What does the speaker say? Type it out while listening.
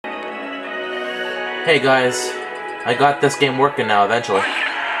Hey guys, I got this game working now eventually.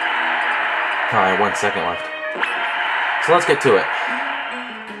 Alright, 1 second left. So let's get to it.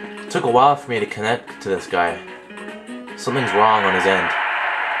 It took a while for me to connect to this guy. Something's wrong on his end.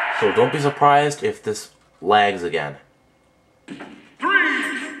 So don't be surprised if this lags again. 3,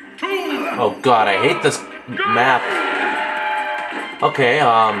 2. Oh god, I hate this map. Okay,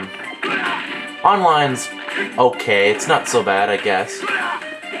 online's okay, it's not so bad, I guess.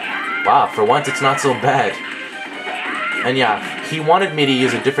 Wow, for once it's not so bad. And yeah, he wanted me to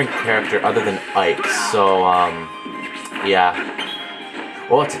use a different character other than Ike, so, yeah.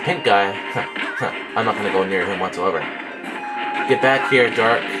 Oh, it's a pink guy. I'm not gonna go near him whatsoever. Get back here,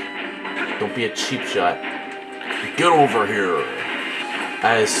 Dark. Don't be a cheap shot. Get over here.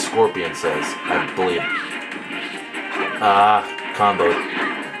 As Scorpion says, I believe. Combo.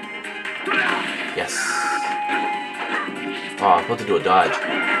 Yes. Oh, I was about to do a dodge.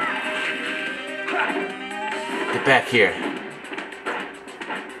 Get back here.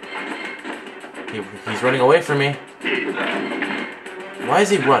 He's running away from me. Why is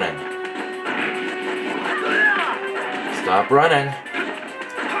he running? Stop running.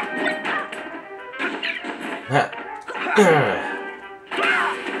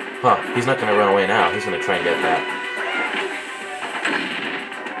 Huh, he's not gonna run away now. He's gonna try and get that.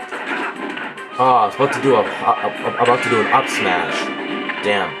 Oh, I was about to do an up smash.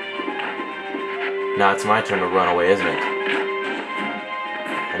 Damn. Now it's my turn to run away, isn't it?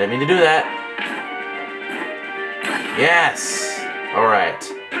 I didn't mean to do that. Yes! Alright.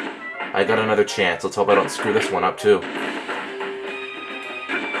 I got another chance. Let's hope I don't screw this one up, too.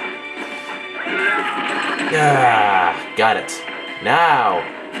 Ah, got it. Now,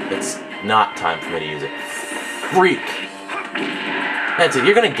 it's not time for me to use it. Freak! That's it,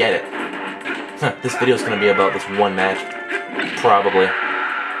 you're gonna get it. This video's gonna be about this one match. Probably.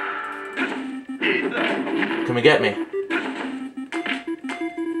 Come and get me.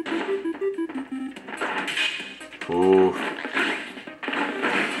 Ooh.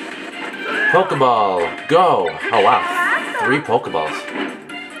 Pokeball, go! Oh wow, 3 Pokeballs.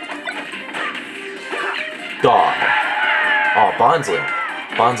 Dog. Oh, Bonsley.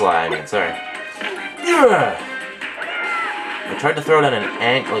 Bonsly, I mean, sorry. Yeah. I tried to throw it on an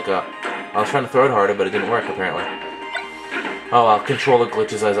I was trying to throw it harder, but it didn't work, apparently. Oh well, controller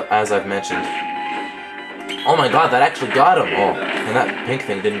glitches as I've mentioned. Oh my god, that actually got him! Oh, and that pink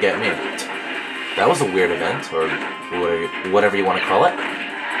thing didn't get me. That was a weird event, or whatever you want to call it.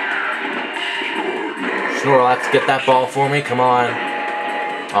 Snorlax, get that ball for me, come on.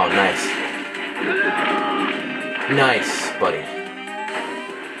 Oh, nice. Nice, buddy.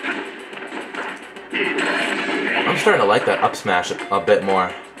 I'm starting to like that up smash a bit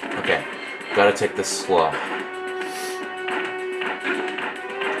more. Okay, gotta take this slow.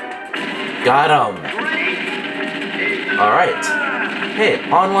 Got him! Alright. Hey,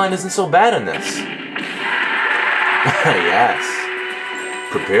 online isn't so bad in this. Yes.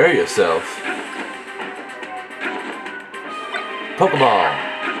 Prepare yourself. Pokeball.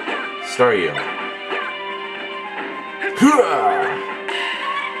 Star you.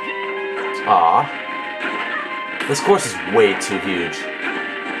 Aw. This course is way too huge.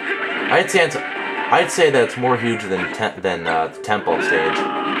 I'd say that it's more huge than the Temple stage.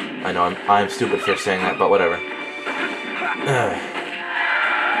 I know I'm stupid for saying that, but whatever.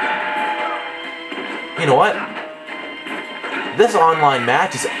 You know what? This online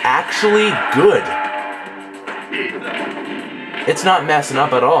match is actually good. It's not messing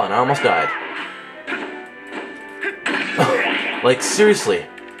up at all, and I almost died. Like, seriously,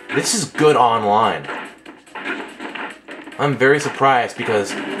 this is good online. I'm very surprised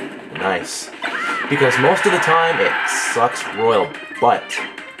because... Nice. Because most of the time, it sucks royal butt.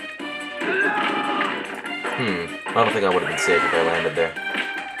 I don't think I would have been safe if I landed there.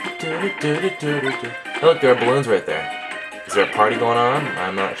 Hey, look, there are balloons right there. Is there a party going on?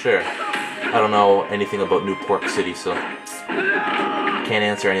 I'm not sure. I don't know anything about New Pork City, so... Can't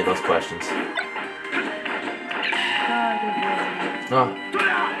answer any of those questions. Oh.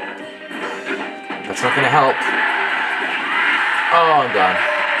 That's not gonna help. Oh, I'm gone.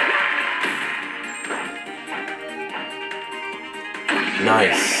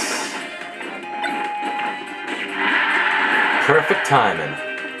 Nice. Perfect timing.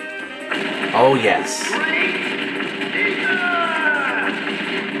 Oh, yes.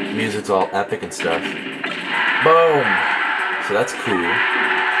 Music's all epic and stuff. Boom! So that's cool.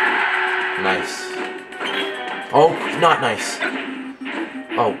 Nice. Oh, not nice.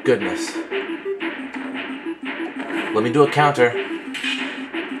 Oh, goodness. Let me do a counter.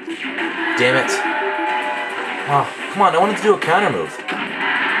 Damn it. Oh, come on, I wanted to do a counter move.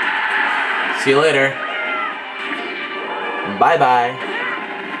 See you later. Bye-bye.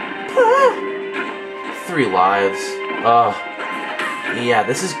 3 lives. Yeah,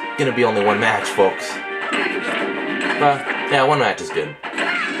 this is gonna be only 1 match, folks. But, yeah, 1 match is good.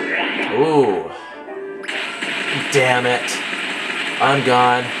 Ooh. Damn it. I'm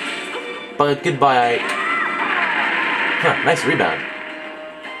gone. But goodbye, Ike. Huh, nice rebound.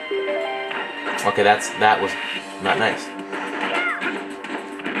 Okay, that was not nice.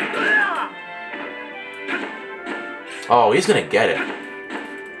 Oh, he's gonna get it.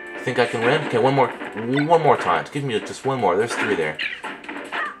 Think I can win? Okay, one more time. Give me just 1 more. There's 3 there.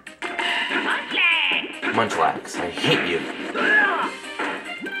 Munchlax, I hate you.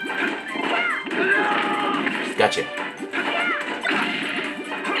 Gotcha.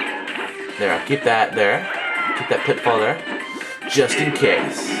 There, I'll keep that there. Keep that pitfall there. Just in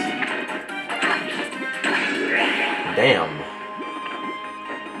case. Damn.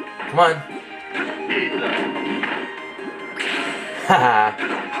 Come on. Haha.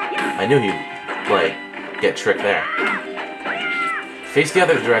 I knew he'd, like, get tricked there. Face the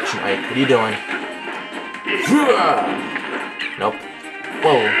other direction, Ike. What are you doing? Nope.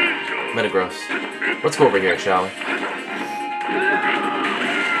 Whoa. Metagross. Let's go over here, shall we?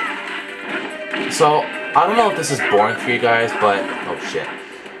 So, I don't know if this is boring for you guys, but... Oh, shit.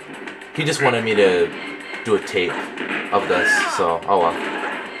 He just wanted me to do a tape of this, so... Oh, well.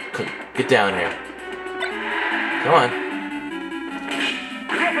 Get down here. Come on.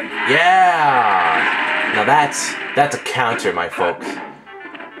 Yeah! Now that's a counter, my folks.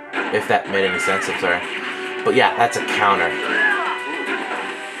 If that made any sense, I'm sorry. But yeah, that's a counter.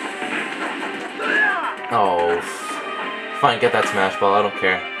 Oh, fine, get that smash ball, I don't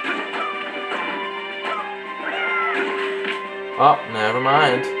care. Oh, never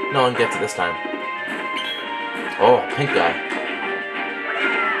mind. No one gets it this time. Oh, pink guy.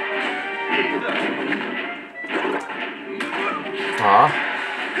 Aw.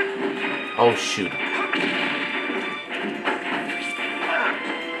 Oh, shoot.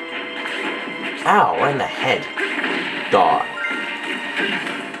 Ow, right in the head. Dog.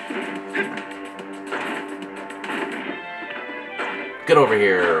 Get over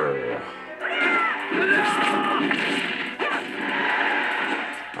here.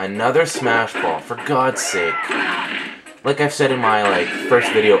 Another smash ball, for God's sake. Like I've said in my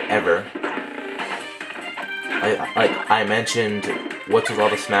first video ever, I mentioned what's with all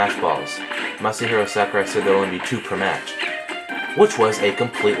the smash balls. Masahiro Sakurai said there will only be 2 per match, which was a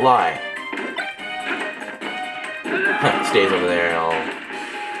complete lie. Stays over there and all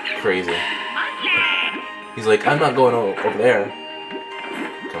crazy. He's like, I'm not going over there.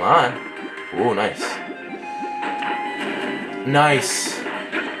 Come on. Ooh, nice. Nice.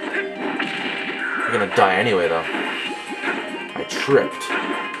 You're gonna die anyway, though. I tripped.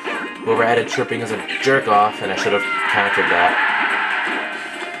 Whoever added tripping is a jerk-off, and I should have countered that.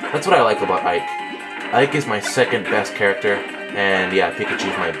 That's what I like about Ike. Ike is my 2nd best character, and yeah,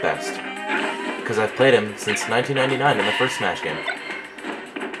 Pikachu's my best. Because I've played him since 1999 in the first Smash game.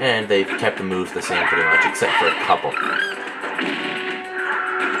 And they've kept the moves the same pretty much, except for a couple.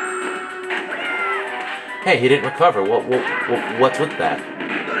 Hey, he didn't recover. What's with that?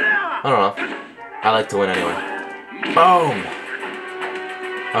 I don't know. I like to win anyway. Boom!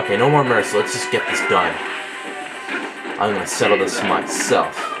 Okay, no more mercy. Let's just get this done. I'm gonna settle this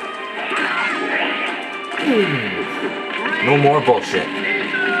myself. No more bullshit.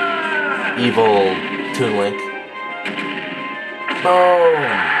 Evil Toon Link. Boom!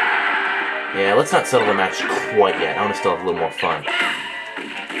 Yeah, let's not settle the match quite yet. I want to still have a little more fun.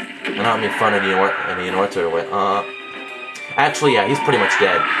 And I don't mean fun in the Inorta way. Actually, yeah, he's pretty much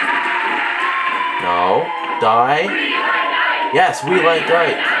dead. No. Die. Yes, we like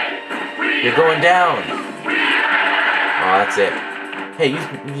Ike. You're going down. Oh, that's it. Hey,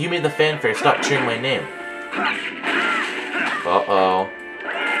 you made the fanfare. Stop cheering my name. Uh-oh.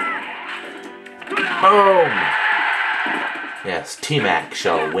 Boom! Yes, T-Mac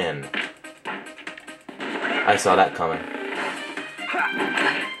shall win. I saw that coming.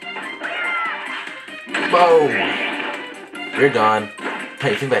 Boom! You're gone.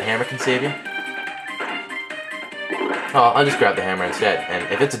 Hey, you think that hammer can save you? Oh, I'll just grab the hammer instead,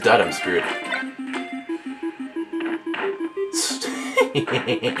 and if it's a dud, I'm screwed.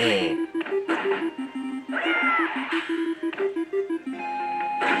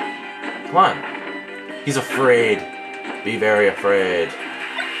 Come on. He's afraid. Be very afraid.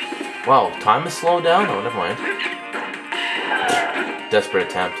 Wow, time is slowed down? Oh, never mind. Desperate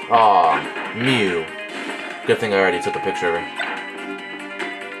attempt. Aw, Mew. Good thing I already took a picture of her.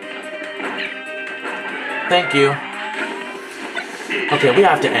 Okay, we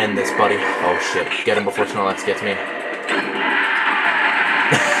have to end this, buddy. Oh shit, get him before Snorlax gets me.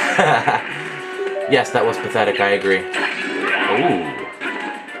 Yes, that was pathetic, I agree. Ooh.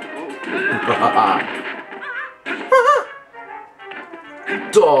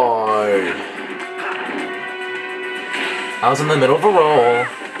 Die! I was in the middle of a roll.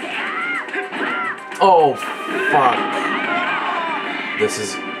 Oh, fuck. This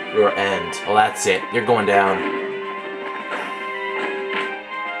is your end. Well, that's it. You're going down.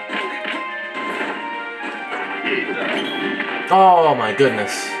 Oh, my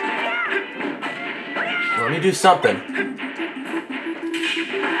goodness. Let me do something.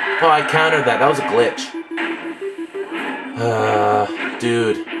 Oh, I countered that. That was a glitch.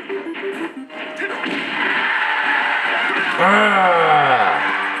 Dude.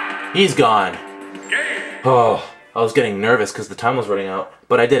 He's gone. Oh, I was getting nervous because the time was running out,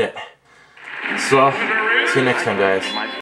 but I did it. So, see you next time, guys.